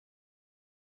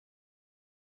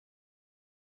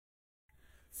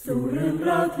สู่เรื่อง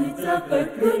ราวที่จะเกิด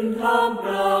ขึ้นท่ามก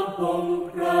ลางพง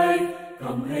ไพรค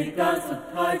ำให้การสุด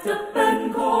ท้ายจะเป็น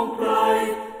ของใคร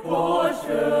ขอเ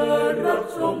ชิญรับ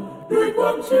ชมด้วยคว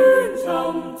ามชื่นช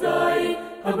มใจ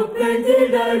หากบทเพลงที่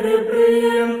ได้เรียบเรี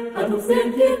ยงหากทุกเสียง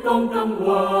ที่ก้องกังว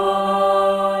า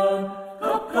น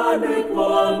ขับข้าด้วยคว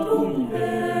ามทุ่มเท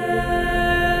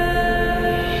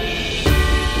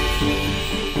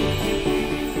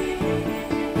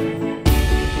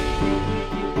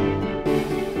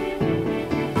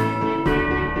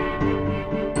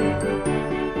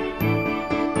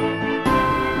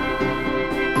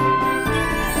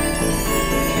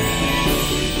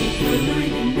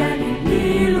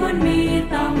มี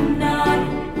ตำนาน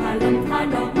ผ่านลมทาน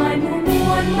ดอกไม้ม้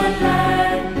วนมาแล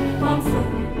งความสุข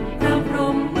เริ่มพร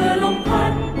มเมื่อลมพั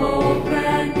ดโบกแร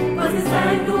งก็จะแส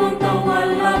งดวงตะวัน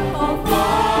ลับขอบฟ้า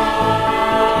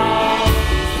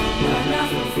มาหน้า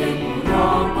ส่งเสียงร้อ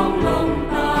งต้องลง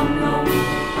ตามลม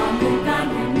ตามวงการ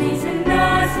แห่งนี้ฉันน่า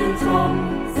ชื่นชม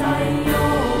ใจโย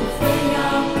กสวยงา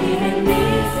มที่แห่งนี้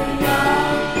สยา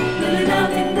มเมื่อน้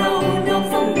ำที่เราดม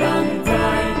ส่งดังใจ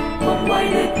คงไว้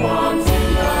ด้วยความ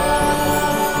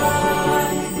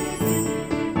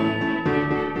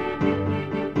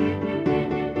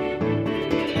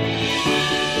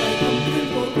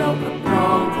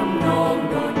ทำนอง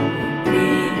ดนตรี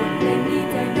บทเพลงนี้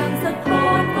จะดังสะท้อ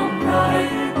นของใคร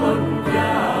ต้นหญ้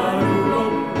าดูล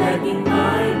มและกิ่งไม้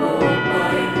โบกไป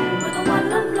เมื่อตะวัน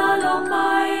ล้ำลาลงไป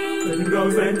ซึ่งเรา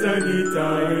แสนจะดีใจ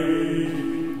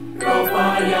เราฟ้า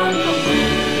ยามค่ำคื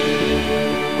น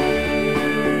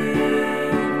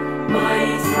ไม่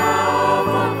ช้า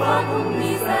ฟ้าคง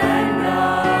มีแสงดา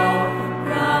ว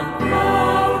รากรา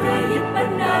วระยิบเป็น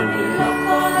ดาวที่ละ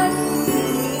ฝัน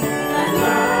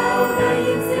ได้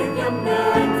ยินเสียงยำเดิ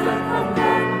นจากทาง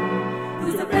นั้นดู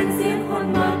จะเป็นเสียงคน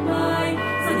มากมาย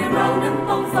สัญญาเรานั้น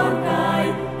ต้องซ่อนกาย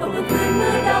ต้องกลางคืนเ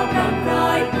มื่อดาวพร่างพรา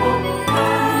ยพบ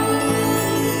กัน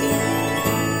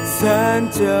แสน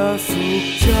จะสุข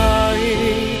ใจ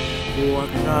หัว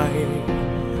ใคร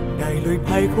ได้ลุย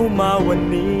ภัยเข้ามาวัน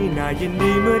นี้น่ายิน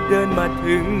ดีเมื่อเดินมา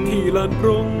ถึงที่ลานตร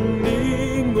งนี้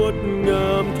งดงา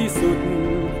มที่สุด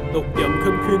ตกย่ำ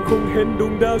ค่ำคืนคงเห็นดว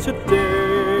งดาวชัดเจ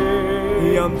น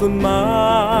ยามต้นไม้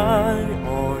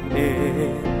อ่อนเอ็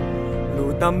นลู่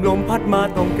ตามลมพัดมา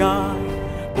ต้องกาย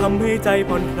ทำให้ใจ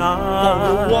ผ่อนคลายต้องร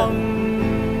ะวัง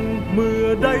เมื่อ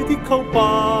ใดที่เข้าป่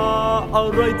าอะ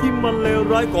ไรที่มันเลว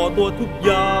ร้ายก่อตัวทุกย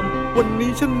ามวัน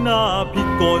นี้ช่างน่าพิ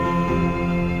กล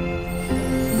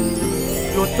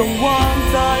โปรดจงวาง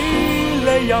ใจแล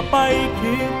ะอย่าไป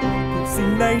คิดทุกสิ่ง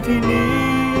ในที่นี้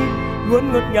ล้วน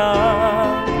งดงา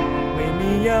มไม่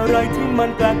มีอะไรที่มัน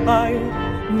แปลกไป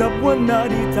นับว่าน่า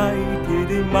ดีใจที่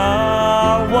ได้มา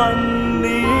วัน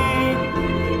นี้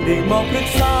ได้มองพฤก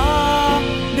ษา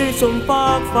ได้ชมฟา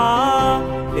กฟ้า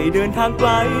ได้เดินทางไก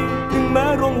ลถึงแม้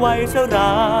ร่วงวัยชร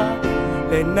าแ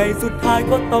ต่ในสุดท้าย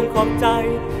ก็ต้องขอบใจ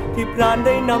ที่พรานไ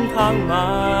ด้นำทางมา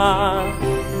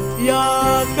อย่า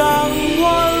กังว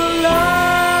ล